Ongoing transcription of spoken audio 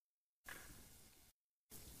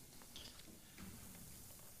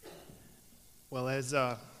Well,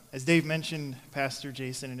 as Dave mentioned, Pastor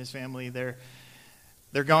Jason and his family, they're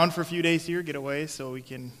gone for a few days here, get away, so we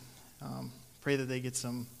can pray that they get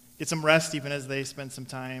some rest, even as they spend some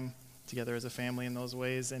time together as a family in those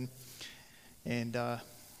ways. And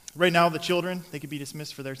right now, the children, they could be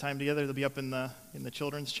dismissed for their time together. They'll be up in the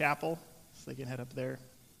children's chapel, so they can head up there.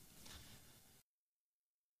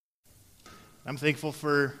 I'm thankful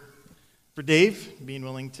for Dave being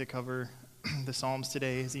willing to cover the Psalms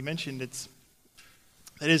today. As he mentioned,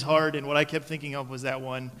 it is hard, and what I kept thinking of was that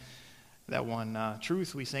one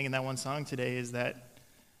truth we sang in that one song today is that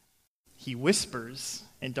he whispers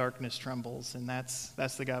and darkness trembles, and that's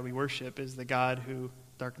the God we worship, is the God who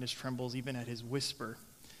darkness trembles even at his whisper.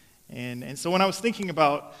 And so when I was thinking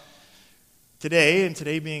about today, and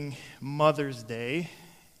today being Mother's Day,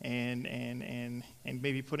 and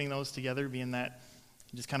maybe putting those together, being that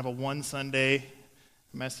just kind of a one Sunday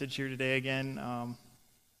message here today again,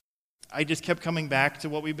 I just kept coming back to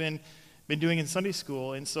what we've been doing in Sunday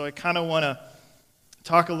school. And so I kind of want to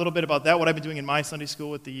talk a little bit about that. What I've been doing in my Sunday school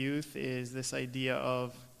with the youth is this idea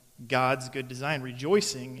of God's good design,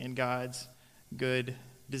 rejoicing in God's good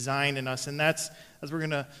design in us. And that's as we're going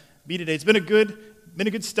to be today. It's been a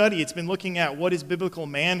good study. It's been looking at what is biblical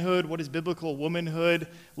manhood, what is biblical womanhood,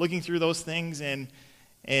 looking through those things. And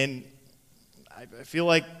I feel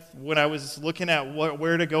like when I was looking at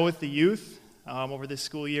where to go with the youth over this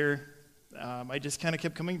school year, I just kind of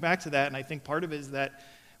kept coming back to that, and I think part of it is that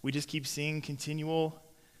we just keep seeing continual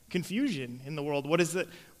confusion in the world. What is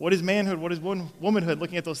manhood? What is womanhood?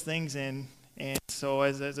 Looking at those things, and so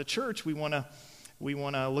as a church, we want to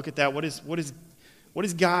look at that. What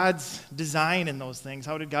is God's design in those things?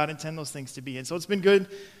 How did God intend those things to be? And so it's been good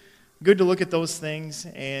to look at those things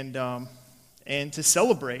and to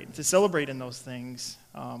celebrate in those things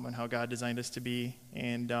and how God designed us to be.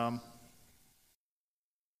 And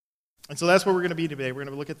so that's where we're going to be today. We're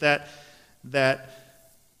going to look at that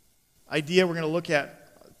idea. We're going to look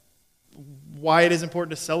at why it is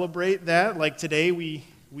important to celebrate that. Like today, we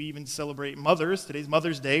even celebrate mothers. Today's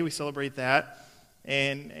Mother's Day. We celebrate that,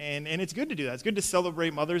 and it's good to do that. It's good to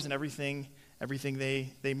celebrate mothers and everything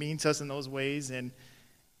they mean to us in those ways.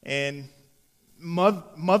 And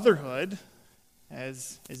motherhood,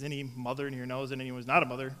 as any mother in here knows, and anyone who's not a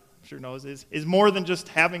mother I'm sure knows, is more than just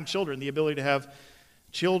having children. The ability to have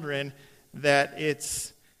children, that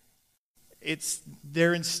it's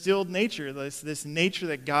their instilled nature, this nature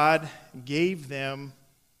that God gave them,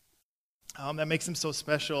 that makes them so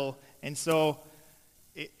special. And so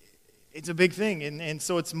it's a big thing, and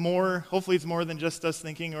so it's more, hopefully it's more than just us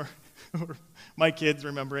thinking, or my kids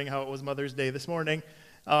remembering how it was Mother's Day this morning,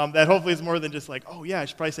 that hopefully it's more than just like, oh yeah, I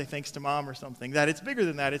should probably say thanks to Mom or something. That it's bigger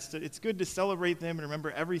than that. It's good to celebrate them and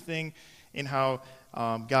remember everything in how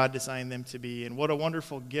God designed them to be, and what a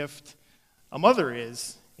wonderful gift a mother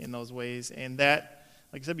is in those ways. And that,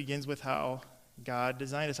 like I said, begins with how God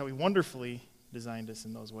designed us, how He wonderfully designed us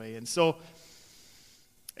in those ways. And so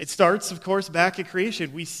it starts, of course, back at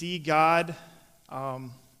creation. We see God, how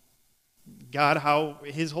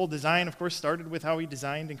His whole design, of course, started with how He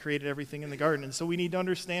designed and created everything in the garden. And so we need to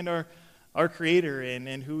understand our Creator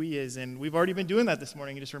and who He is. And we've already been doing that this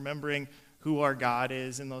morning, just remembering who our God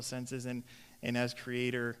is in those senses, and as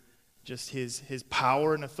Creator, just His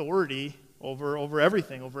power and authority over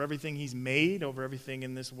everything He's made, over everything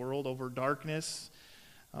in this world, over darkness,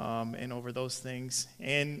 and over those things.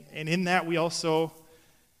 And in that, we also,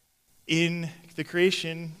 in the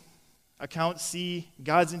creation account, see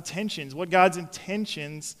God's intentions, what God's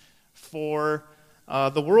intentions for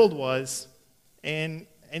the world was. And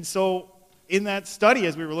so in that study,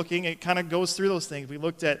 as we were looking, it kind of goes through those things. We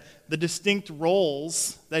looked at the distinct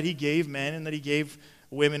roles that He gave men and that He gave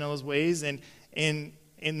women in those ways. And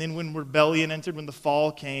then when rebellion entered, when the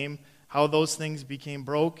fall came, how those things became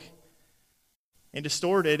broke and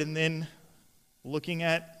distorted. And then looking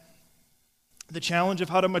at the challenge of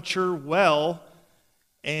how to mature well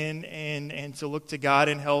and to look to God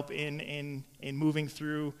and help in moving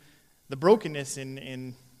through the brokenness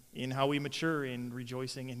in how we mature in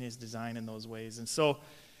rejoicing in His design in those ways. And so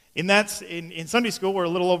in Sunday school, we're a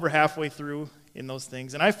little over halfway through in those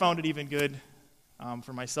things. And I found it even good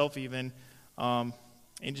for myself even,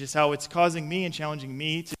 and just how it's causing me and challenging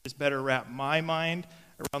me to just better wrap my mind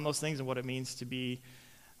around those things and what it means to be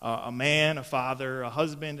a man, a father, a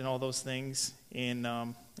husband, and all those things,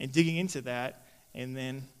 and digging into that, and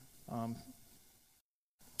then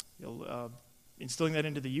instilling that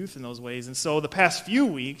into the youth in those ways. And so the past few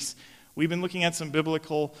weeks, we've been looking at some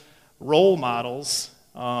biblical role models,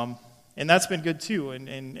 and that's been good too.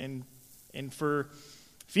 And for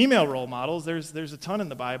female role models, there's a ton in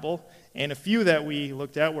the Bible, and a few that we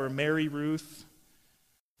looked at were Mary, Ruth,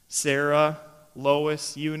 Sarah,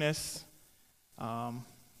 Lois, Eunice,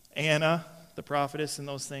 Anna, the prophetess, and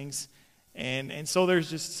those things. And so there's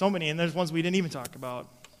just so many, and there's ones we didn't even talk about,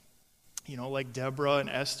 like Deborah and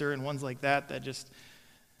Esther and ones like that just,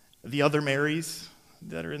 the other Marys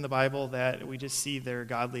that are in the Bible, that we just see their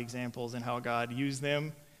godly examples and how God used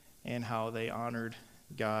them and how they honored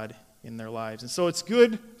God in their lives. And so it's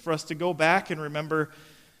good for us to go back and remember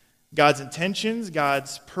God's intentions,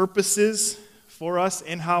 God's purposes for us,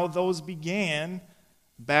 and how those began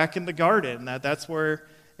back in the garden. That's where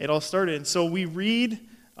it all started. And so we read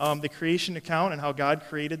the creation account and how God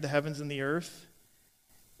created the heavens and the earth.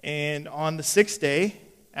 And on the sixth day,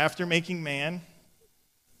 after making man,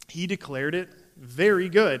 he declared it very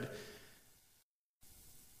good.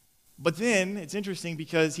 But then, it's interesting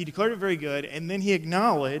because he declared it very good, and then he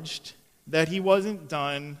acknowledged that he wasn't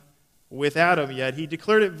done with Adam yet. He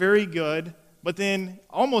declared it very good, but then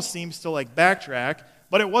almost seems to backtrack,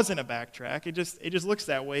 but it wasn't a backtrack. It just looks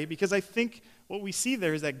that way, because I think what we see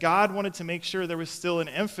there is that God wanted to make sure there was still an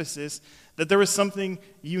emphasis, that there was something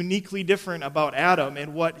uniquely different about Adam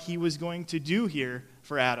and what he was going to do here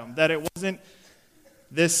for Adam. That it wasn't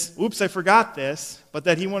this, oops, I forgot this, but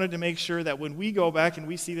that he wanted to make sure that when we go back and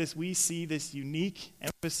we see this unique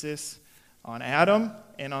emphasis on Adam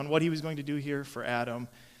and on what he was going to do here for Adam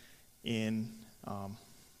in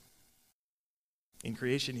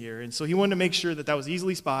creation here. And so he wanted to make sure that was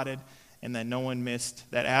easily spotted and that no one missed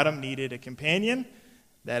that Adam needed a companion,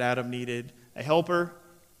 that Adam needed a helper,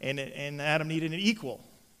 and Adam needed an equal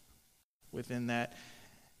within that.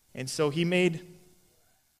 And so he made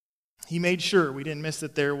sure we didn't miss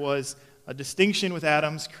that there was a distinction with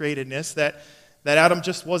Adam's createdness, that Adam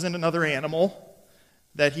just wasn't another animal,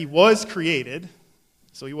 that he was created.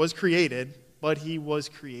 So he was created, but he was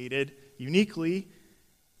created uniquely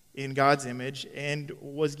in God's image and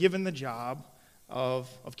was given the job of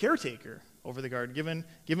caretaker over the garden,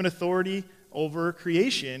 given authority over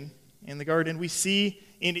creation in the garden. We see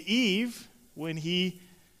in Eve, when he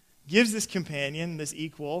gives this companion, this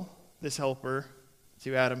equal, this helper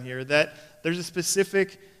to Adam here, that there's a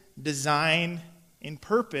specific design and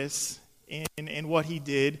purpose in what he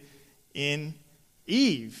did in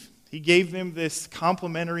Eve. He gave them this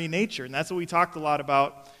complementary nature, and that's what we talked a lot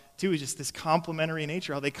about too, is just this complementary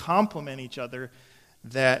nature, how they complement each other,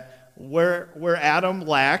 that where Adam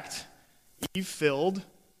lacked, Eve filled,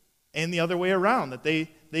 and the other way around, that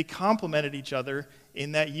they complemented each other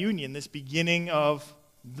in that union, this beginning of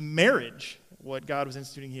the marriage. What God was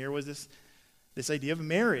instituting here was this idea of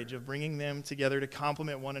marriage, of bringing them together to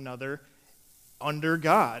complement one another under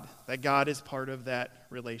God, that God is part of that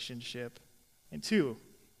relationship. And two,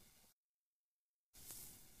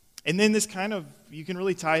 and then this you can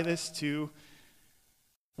really tie this to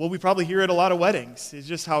what we probably hear at a lot of weddings, is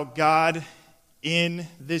just how God, in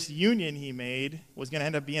this union he made, was going to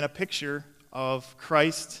end up being a picture of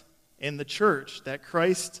Christ in the church, that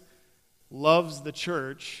Christ loves the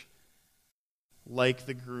church like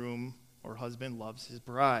the groom or husband loves his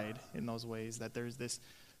bride, in those ways, that there's this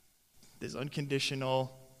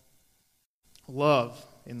unconditional love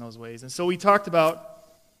in those ways. And so we talked about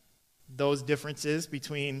those differences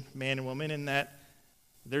between man and woman, and that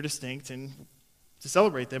they're distinct, and to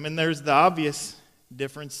celebrate them. And there's the obvious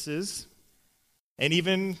differences, and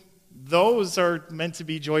even those are meant to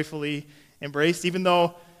be joyfully embraced, even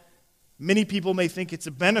though many people may think it's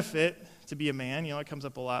a benefit to be a man. It comes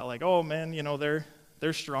up a lot, like, oh, men,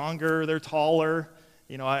 they're stronger, they're taller.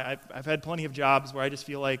 I've had plenty of jobs where I just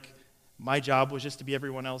feel like my job was just to be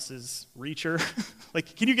everyone else's reacher.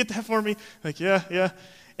 Like, can you get that for me? Like, yeah.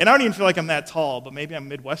 And I don't even feel like I'm that tall, but maybe I'm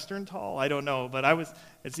Midwestern tall. I don't know. But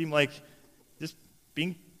it seemed like just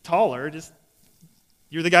being taller,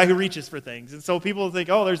 you're the guy who reaches for things. And so people think,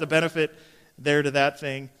 oh, there's a benefit there to that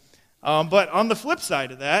thing. But on the flip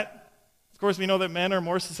side of that, of course, we know that men are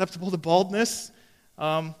more susceptible to baldness,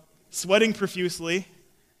 sweating profusely,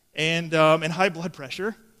 and high blood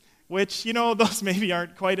pressure, which, those maybe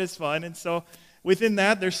aren't quite as fun. And so within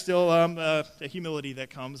that, there's still a humility that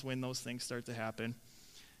comes when those things start to happen.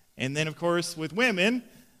 And then, of course, with women,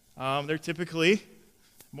 they're typically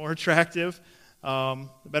more attractive,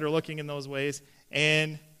 better looking in those ways,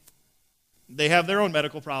 and they have their own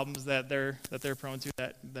medical problems that they're prone to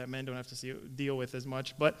that men don't have to deal with as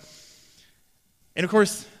much. And of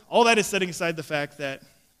course, all that is setting aside the fact that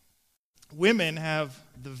women have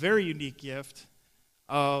the very unique gift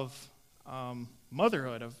of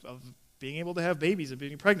motherhood, of being able to have babies, of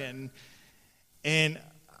being pregnant. And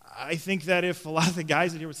I think that if a lot of the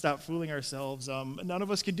guys in here would stop fooling ourselves, none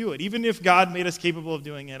of us could do it. Even if God made us capable of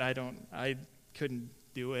doing it, I couldn't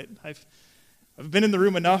do it. I've been in the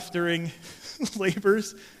room enough during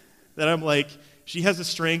labors that I'm like, she has a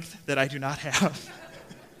strength that I do not have.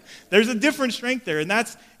 There's a different strength there, and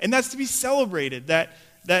that's to be celebrated.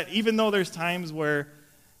 That even though there's times where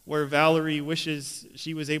Valerie wishes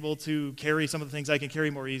she was able to carry some of the things I can carry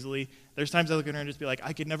more easily, there's times I look at her and just be like,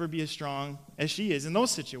 I could never be as strong as she is in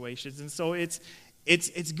those situations. And so it's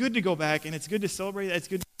good to go back, and it's good to celebrate. It's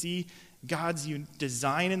good to see God's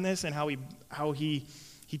design in this and how he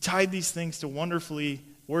tied these things to wonderfully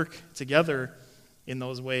work together in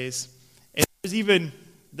those ways. And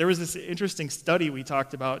there was this interesting study we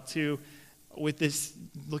talked about too, with this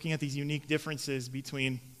looking at these unique differences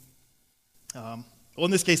between. Well,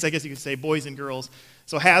 in this case, I guess you could say boys and girls.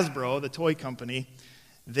 So Hasbro, the toy company,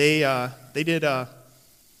 they did a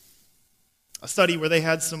study where they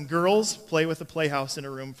had some girls play with the playhouse in a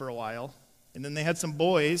room for a while, and then they had some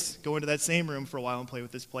boys go into that same room for a while and play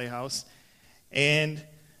with this playhouse. And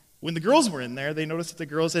when the girls were in there, they noticed that the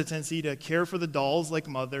girls had a tendency to care for the dolls like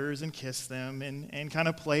mothers and kiss them and kind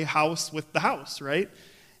of play house with the house, right?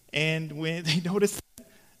 And when they noticed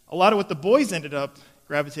a lot of what the boys ended up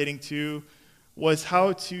gravitating to was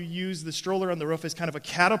how to use the stroller on the roof as kind of a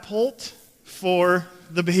catapult for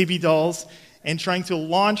the baby dolls and trying to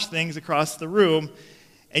launch things across the room.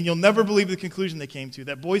 And you'll never believe the conclusion they came to,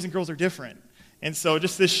 that boys and girls are different. And so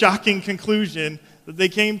just this shocking conclusion that they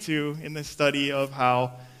came to in this study of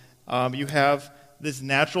how you have this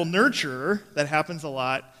natural nurturer that happens a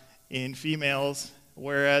lot in females,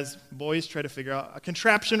 whereas boys try to figure out a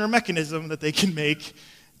contraption or mechanism that they can make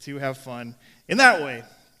to have fun in that way.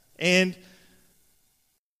 And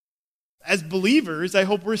as believers, I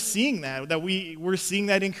hope we're seeing that we're seeing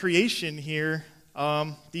that in creation here,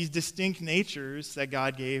 these distinct natures that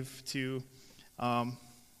God gave to men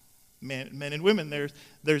and women.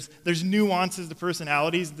 There's nuances to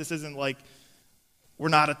personalities. This isn't like we're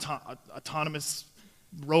not autonomous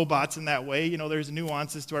robots in that way. There's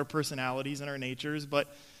nuances to our personalities and our natures,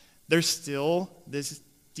 but there's still this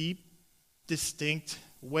deep, distinct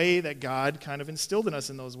way that God kind of instilled in us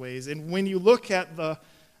in those ways. And when you look at the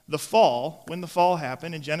fall, when the fall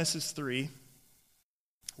happened in Genesis 3,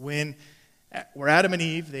 where Adam and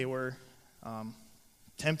Eve, they were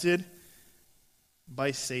tempted by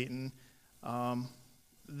Satan,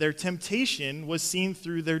 their temptation was seen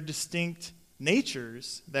through their distinct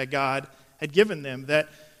natures that God had given them. That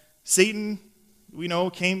Satan, we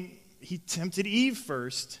know, he tempted Eve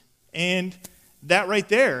first. And that right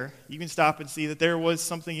there, you can stop and see that there was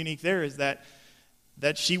something unique there, is that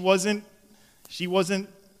she wasn't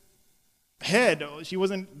head. She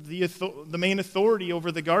wasn't the main authority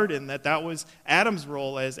over the garden, that was Adam's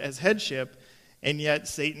role as headship. And yet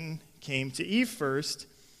Satan came to Eve first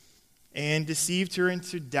and deceived her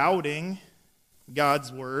into doubting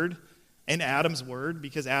God's word and Adam's word,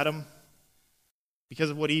 because of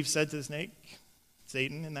what Eve said to the snake,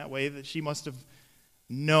 Satan, in that way, that she must have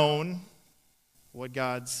known what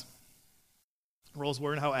God's rules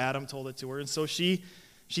were and how Adam told it to her. And so she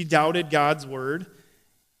doubted God's word.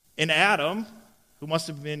 And Adam, who must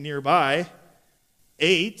have been nearby,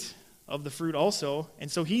 ate of the fruit also. And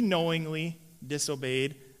so he knowingly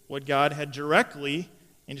disobeyed what God had directly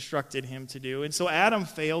instructed him to do. And so Adam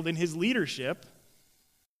failed in his leadership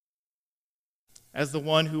as the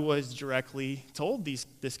one who was directly told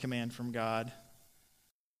this command from God.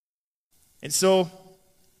 And so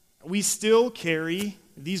we still carry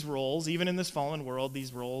these roles, even in this fallen world,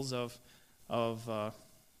 these roles of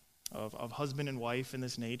husband and wife in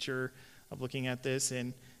this nature of looking at this,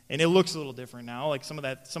 and it looks a little different now. Like some of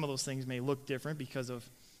those things may look different because of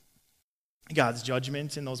God's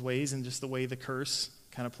judgment in those ways and just the way the curse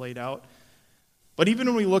kind of played out. But even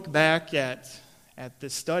when we look back at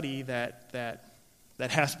this study that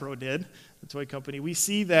Hasbro did, the toy company, we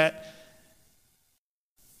see that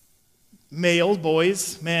males,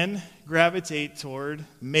 boys, men gravitate toward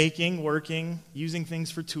making, working, using things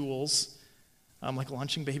for tools, like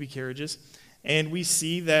launching baby carriages. And we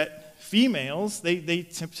see that females, they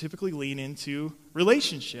typically lean into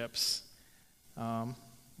relationships,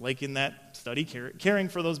 like in that study, caring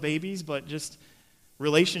for those babies, but just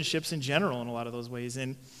relationships in general in a lot of those ways.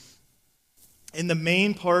 And in the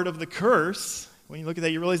main part of the curse, when you look at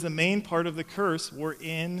that, you realize the main part of the curse were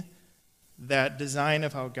in that design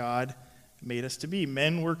of how God made us to be.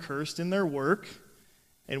 Men were cursed in their work,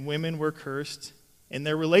 and women were cursed in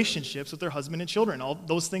their relationships with their husband and children. All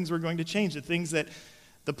those things were going to change.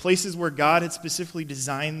 The places where God had specifically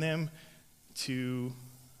designed them to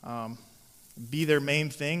be their main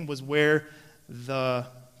thing was where the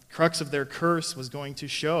crux of their curse was going to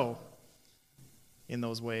show in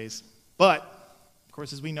those ways. But, of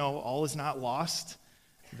course, as we know, all is not lost,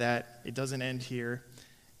 that it doesn't end here,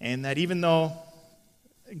 and that even though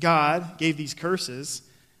God gave these curses,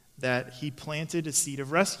 that he planted a seed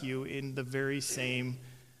of rescue in the very same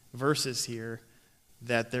verses here,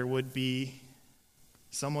 that there would be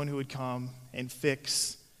someone who would come and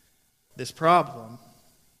fix this problem.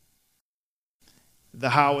 The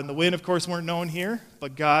how and the when, of course, weren't known here,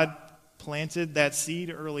 but God planted that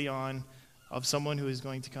seed early on of someone who is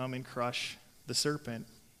going to come and crush the serpent.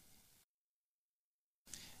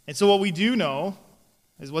 And so what we do know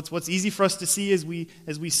is what's easy for us to see as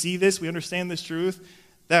we see this, we understand this truth,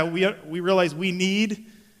 that we realize we need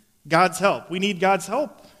God's help. We need God's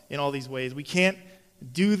help in all these ways. We can't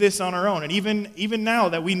do this on our own. And even now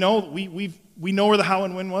that we know we know where the how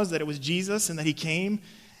and when was, that it was Jesus and that he came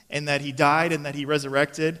and that he died and that he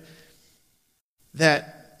resurrected,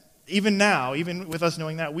 that even now, even with us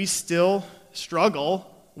knowing that, we still struggle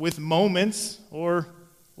with moments or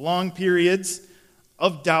long periods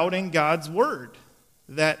of doubting God's word.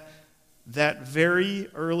 That very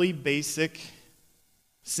early basic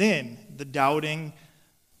sin, the doubting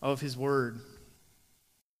of his word.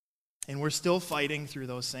 And we're still fighting through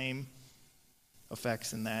those same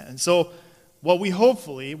effects in that. And so what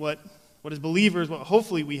as believers, what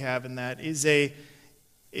hopefully we have in that is a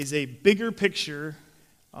bigger picture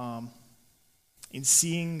in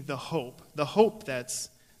seeing the hope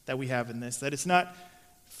that we have in this, that it's not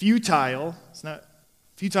futile. It's not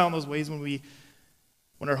futile in those ways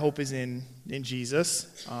when our hope is in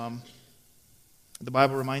Jesus. The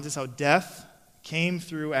Bible reminds us how death came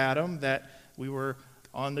through Adam, that we were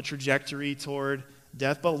on the trajectory toward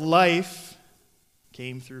death, but life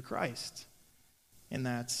came through Christ. And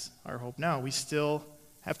that's our hope now. We still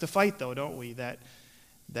have to fight, though, don't we?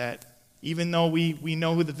 That even though we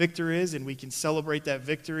know who the victor is and we can celebrate that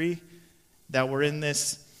victory, that we're in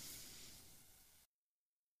this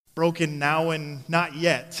broken now and not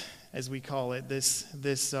yet, as we call it, this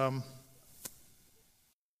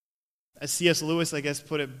as C.S. Lewis, I guess,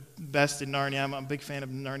 put it best in Narnia. I'm a big fan of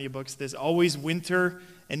Narnia books. There's always winter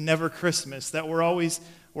and never Christmas. That we're always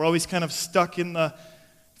kind of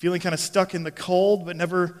feeling kind of stuck in the cold, but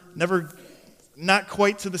never not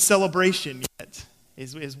quite to the celebration yet.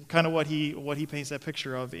 Is kind of what he paints that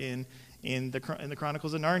picture of in the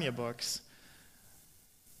Chronicles of Narnia books.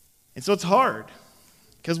 And so it's hard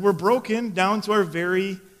because we're broken down to our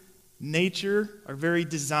very nature, our very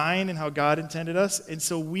design, and how God intended us, and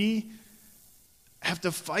so we have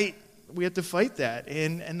to fight. We have to fight that,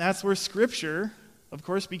 and that's where Scripture, of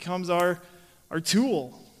course, becomes our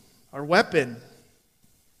tool, our weapon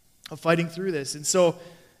of fighting through this. And so,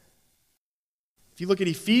 if you look at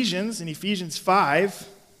Ephesians, in Ephesians 5,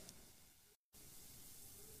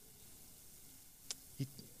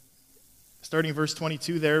 starting in verse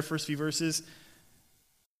 22 there, first few verses,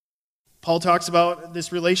 Paul talks about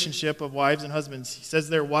this relationship of wives and husbands. He says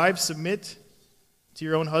there, "Wives, submit to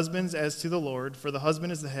your own husbands as to the Lord, for the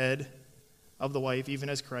husband is the head of the wife, even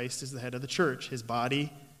as Christ is the head of the church, his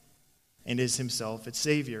body, and is himself its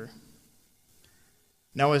Savior.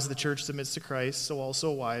 Now as the church submits to Christ, so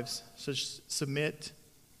also wives should submit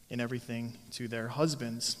in everything to their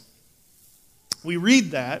husbands." We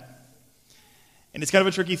read that, and it's kind of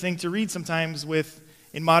a tricky thing to read sometimes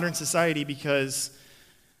in modern society because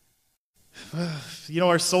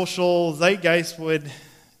our social zeitgeist would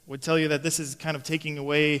tell you that this is kind of taking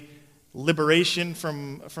away liberation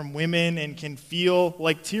from women and can feel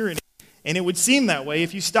like tyranny. And it would seem that way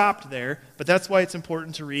if you stopped there, but that's why it's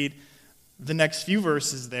important to read the next few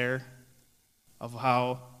verses there of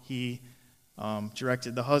how he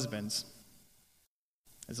directed the husbands.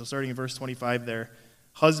 And so starting in verse 25 there,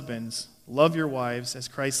 "Husbands, love your wives as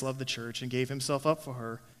Christ loved the church and gave himself up for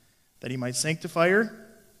her, that he might sanctify her,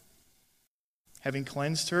 having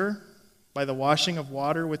cleansed her by the washing of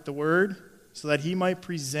water with the word, so that he might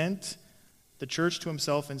present the church to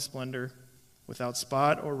himself in splendor, without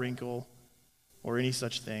spot or wrinkle or any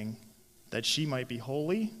such thing, that she might be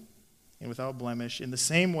holy and without blemish. In the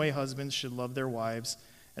same way, husbands should love their wives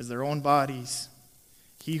as their own bodies.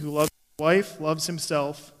 He who loves his wife loves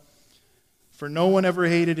himself, for no one ever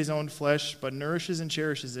hated his own flesh, but nourishes and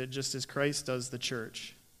cherishes it, just as Christ does the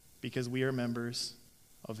church, because we are members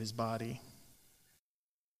of his body."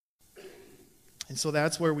 And so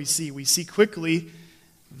that's where we see quickly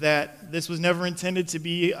that this was never intended to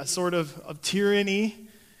be a sort of tyranny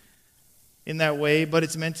in that way, but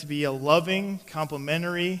it's meant to be a loving,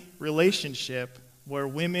 complementary relationship where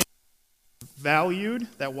women are valued,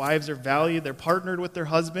 that wives are valued, they're partnered with their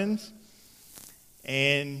husbands,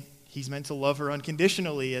 and he's meant to love her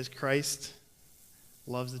unconditionally as Christ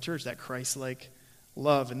loves the church, that Christ-like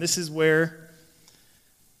love. And this is where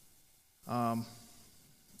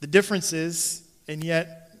the differences and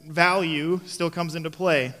yet value still comes into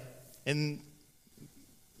play. And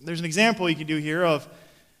there's an example you can do here of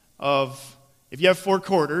if you have 4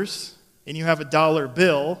 quarters and you have a dollar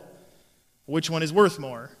bill, which one is worth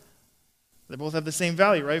more? They both have the same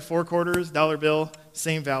value, right? 4 quarters, dollar bill,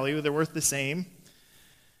 same value. They're worth the same.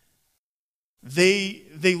 They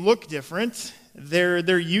look different. They're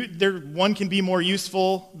one can be more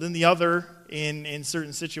useful than the other in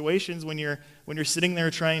certain situations. When you're sitting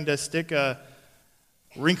there trying to stick a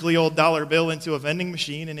wrinkly old dollar bill into a vending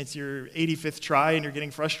machine and it's your 85th try and you're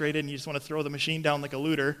getting frustrated and you just want to throw the machine down like a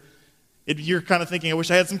looter, you're kind of thinking, I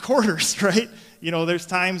wish I had some quarters, right? There's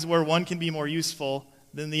times where one can be more useful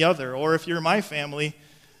than the other. Or if you're my family,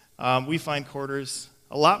 we find quarters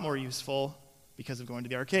a lot more useful because of going to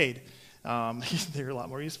the arcade. They're a lot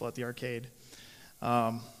more useful at the arcade.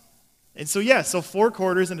 So 4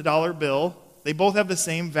 quarters and a dollar bill, they both have the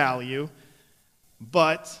same value,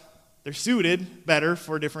 but they're suited better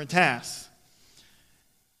for different tasks.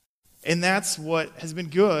 And that's what has been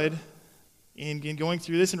good in going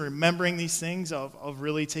through this and remembering these things, of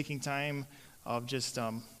really taking time of just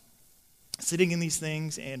sitting in these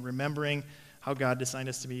things and remembering how God designed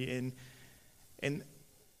us to be. And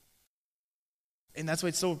that's why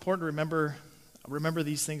it's so important to remember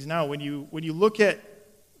these things now. When you look at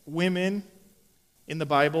women in the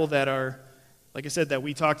Bible that are, like I said, that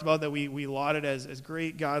we talked about, that we lauded as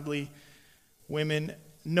great, godly women,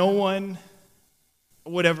 no one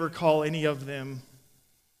would ever call any of them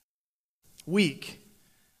weak.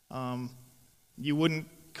 You wouldn't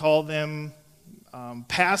call them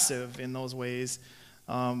passive in those ways.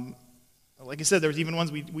 Like I said, there's even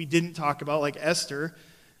ones we didn't talk about, like Esther.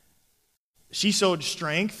 She showed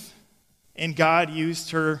strength, and God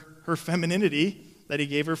used her femininity that he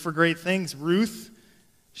gave her for great things. Ruth,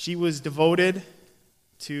 she was devoted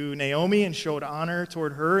to Naomi and showed honor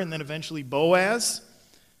toward her, and then eventually Boaz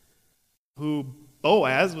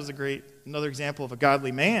was another example of a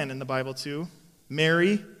godly man in the Bible too.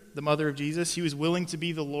 Mary, the mother of Jesus, she was willing to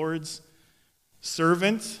be the Lord's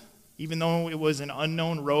servant, even though it was an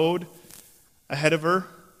unknown road ahead of her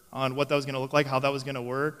on what that was going to look like, how that was going to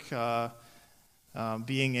work,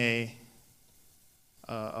 being a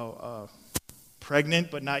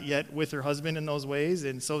pregnant but not yet with her husband in those ways,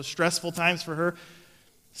 and so stressful times for her.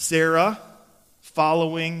 Sarah,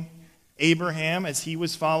 following Abraham as he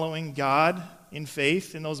was following God in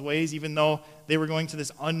faith in those ways, even though they were going to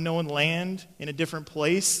this unknown land in a different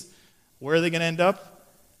place. Where are they going to end up?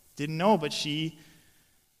 Didn't know, but she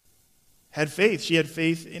had faith. She had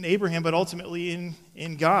faith in Abraham, but ultimately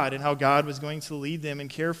in God, and how God was going to lead them and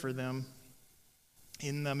care for them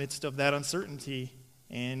in the midst of that uncertainty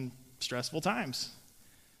and stressful times.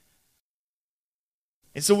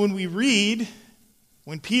 And so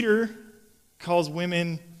when Peter calls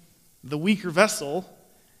women the weaker vessel,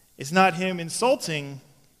 it's not him insulting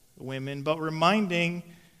women, but reminding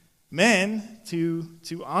men to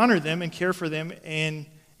honor them and care for them and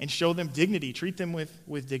show them dignity, treat them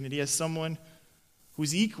with dignity as someone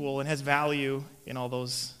who's equal and has value in all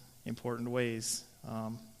those important ways.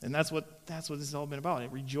 And that's what this has all been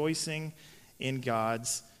about, rejoicing in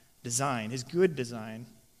God's design, his good design.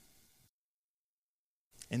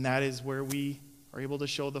 And that is where we are able to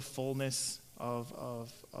show the fullness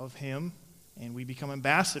of him, and we become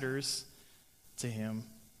ambassadors to him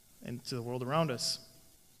and to the world around us.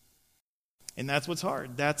 And that's what's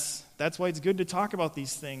hard. That's why it's good to talk about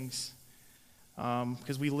these things,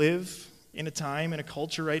 because we live in a time, in a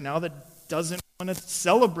culture right now that doesn't want to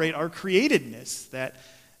celebrate our createdness, that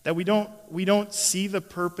we don't see the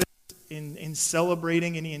purpose in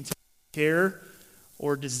celebrating any intentional care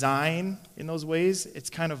or design in those ways. It's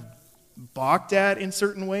kind of balked at in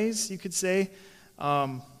certain ways, you could say.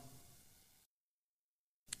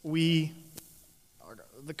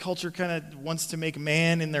 The culture kind of wants to make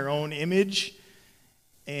man in their own image,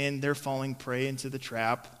 and they're falling prey into the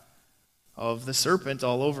trap of the serpent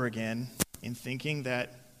all over again in thinking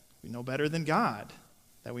that we know better than God,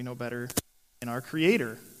 that we know better than our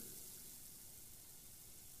Creator.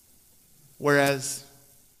 Whereas,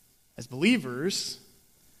 as believers,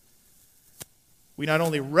 we not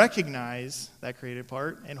only recognize that created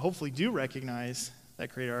part, and hopefully do recognize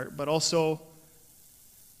that created part, but also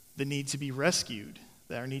the need to be rescued,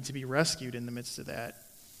 our need to be rescued in the midst of that.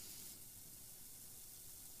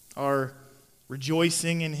 Our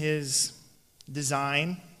rejoicing in his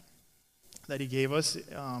design that he gave us,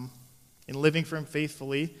 in living for him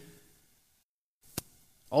faithfully,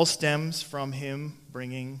 all stems from him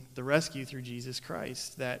bringing the rescue through Jesus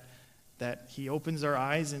Christ, that he opens our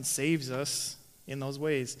eyes and saves us in those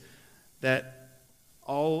ways, that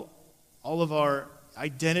all of our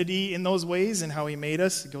identity in those ways and how he made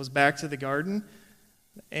us goes back to the garden.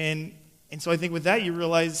 And so I think with that you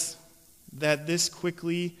realize that this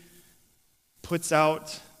quickly puts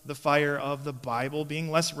out the fire of the Bible being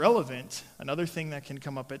less relevant. Another thing that can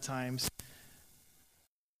come up at times,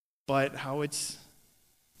 but how it's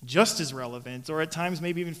just as relevant, or at times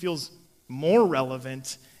maybe even feels more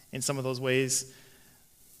relevant in some of those ways,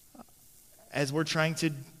 as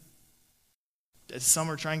some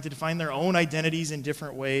are trying to define their own identities in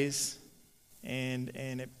different ways, and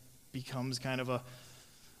it becomes kind of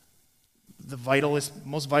the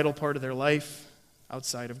most vital part of their life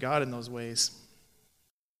outside of God in those ways.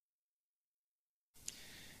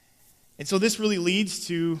 And so this really leads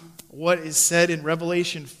to what is said in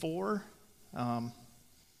Revelation 4,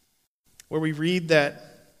 where we read that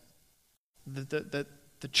the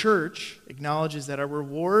church acknowledges that our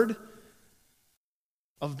reward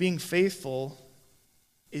of being faithful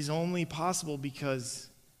is only possible because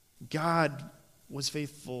God was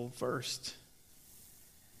faithful first.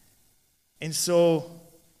 And so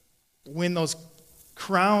when those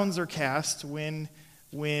crowns are cast, when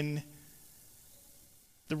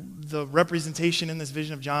the representation in this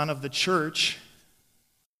vision of John of the church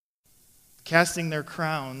casting their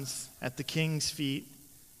crowns at the king's feet,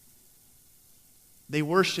 they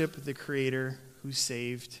worship the Creator who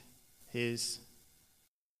saved his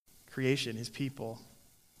creation, his people.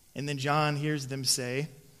 And then John hears them say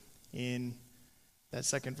in that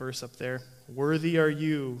second verse up there, "Worthy are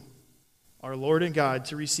you, our Lord and God,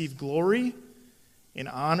 to receive glory and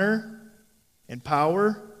honor and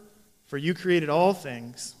power, for you created all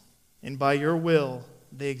things, and by your will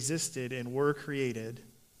they existed and were created."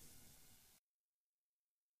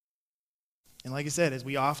 And like I said, as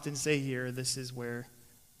we often say here, this is where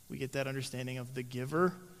we get that understanding of the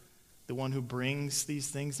giver, the one who brings these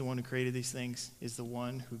things, the one who created these things, is the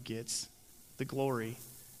one who gets the glory,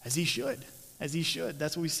 as he should. As he should.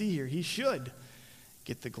 That's what we see here. He should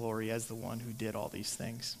get the glory as the one who did all these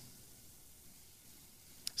things.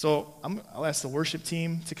 So I'll ask the worship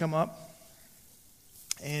team to come up.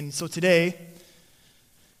 And so today,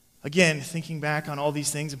 again, thinking back on all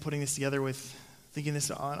these things and putting this together with thinking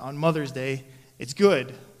this on Mother's Day, it's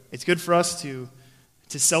good. It's good for us to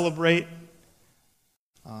celebrate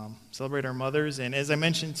our mothers. And as I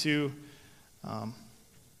mentioned to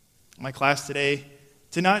my class today,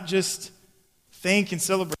 to not just thank and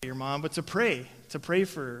celebrate your mom, but to pray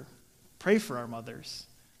for our mothers,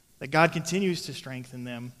 that God continues to strengthen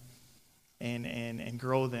them and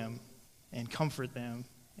grow them and comfort them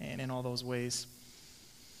and in all those ways.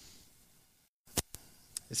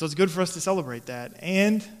 And so it's good for us to celebrate that.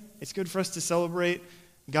 And it's good for us to celebrate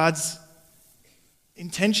God's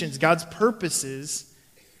intentions, God's purposes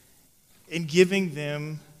in giving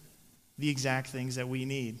them the exact things that we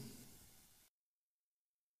need.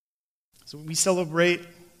 So we celebrate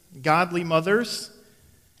godly mothers.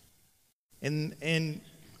 And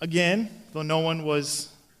again, though no one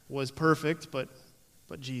was perfect but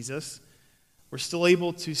Jesus, we're still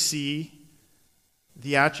able to see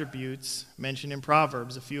the attributes mentioned in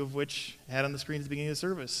Proverbs, a few of which I had on the screen at the beginning of the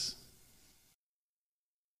service.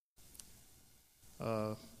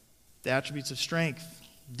 The attributes of strength,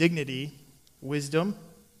 dignity, wisdom,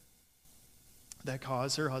 that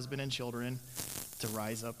cause her husband and children to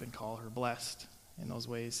rise up and call her blessed in those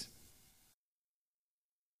ways.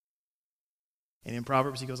 And in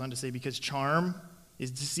Proverbs he goes on to say, because charm is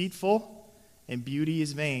deceitful and beauty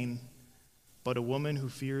is vain, but a woman who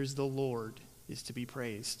fears the Lord is to be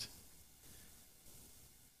praised.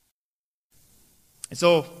 And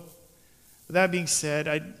so, with that being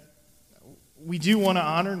said, we do want to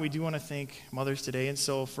honor and we do want to thank mothers today. And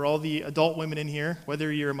so for all the adult women in here, whether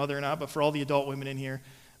you're a mother or not, but for all the adult women in here,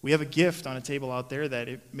 we have a gift on a table out there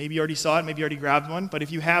that maybe you already saw it, maybe you already grabbed one, but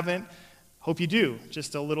if you haven't, hope you do.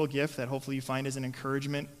 Just a little gift that hopefully you find as an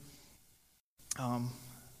encouragement from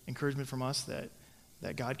us that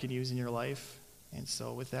God can use in your life. And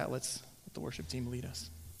so with that, let's let the worship team lead us.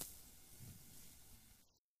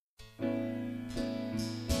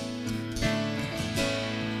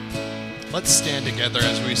 Let's stand together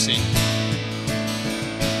as we sing.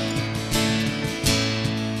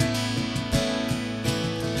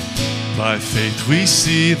 By faith we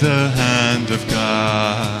see the hand of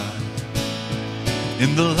God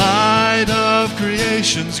in the light of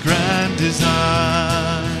creation's grand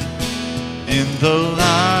design, in the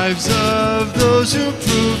lives of those who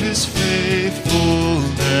prove his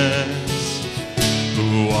faithfulness,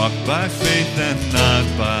 who walk walk by faith and not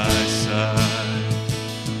by sight.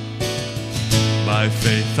 By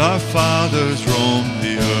faith our fathers roamed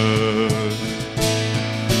the earth,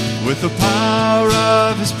 with the power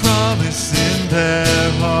of his promise in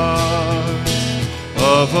their hearts,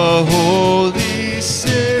 of a holy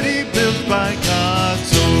city built by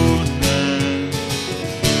God's own hand,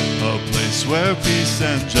 a place where peace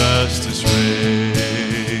and justice reign.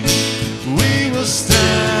 We will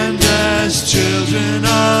stand as children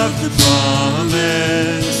of the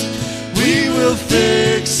promise. We will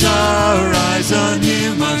fix our eyes on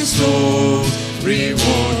him, our soul's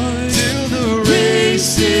reward, till the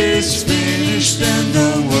race is finished and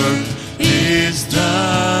the work is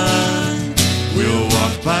done. We'll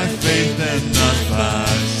walk by faith and not by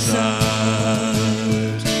sight.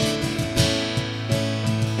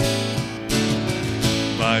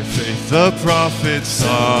 By faith the prophets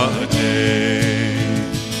saw a day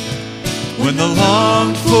when the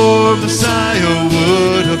longed-for Messiah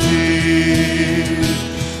would appear,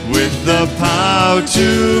 with the power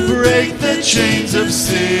to break the chains of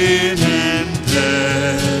sin and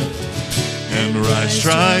death, and rise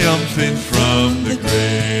triumphant from the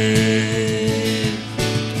grave.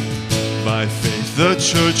 By faith the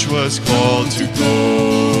church was called to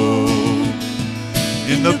go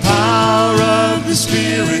in the power of the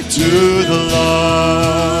Spirit to the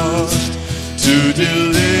lost, to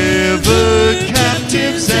deliver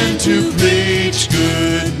captives and to preach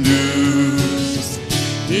good news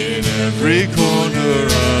in every corner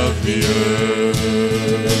of the earth.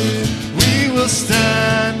 We will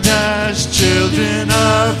stand as children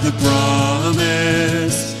of the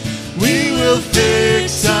promise. We will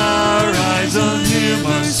fix our eyes on him,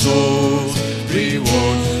 our soul's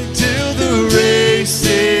reward, till the race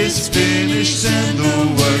is finished and the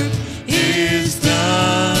work is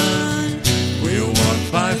done. We'll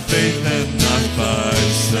walk by faith and not by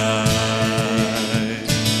sight.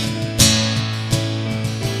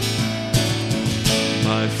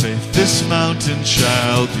 By faith this mountain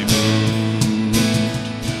shall be moved,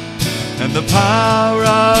 and the power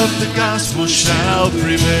of the gospel shall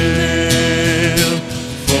prevail.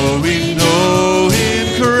 For we know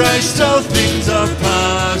in Christ all things are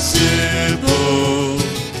possible,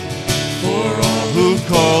 for all who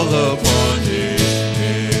call upon his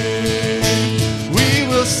name. We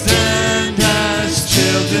will stand as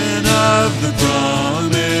children of the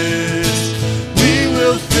promise. We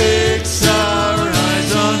will fix our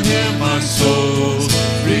eyes on him, our soul's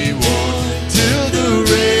reward, till the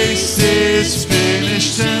race is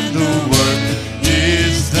finished and the work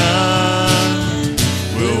is done.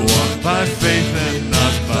 We'll walk by faith and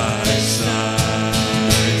not by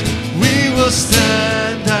sight. We will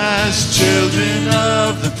stand as children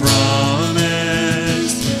of the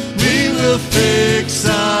promise. We will fix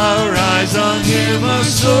our eyes on him, our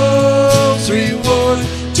soul's reward,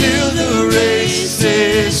 till the race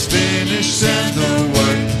is finished and the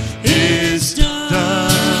work is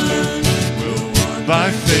done. We'll walk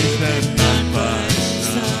by faith and not by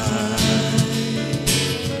sight.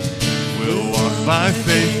 We'll walk by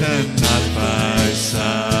faith and not by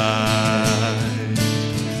sight.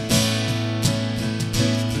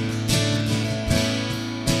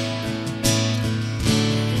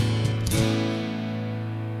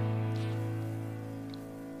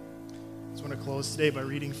 I just want to close today by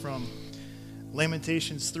reading from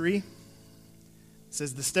Lamentations 3. It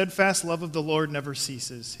says, "The steadfast love of the Lord never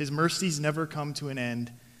ceases. His mercies never come to an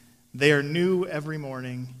end. They are new every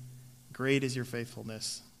morning. Great is your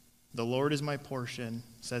faithfulness. The Lord is my portion,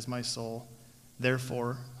 says my soul.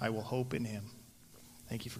 Therefore, I will hope in him." Thank you for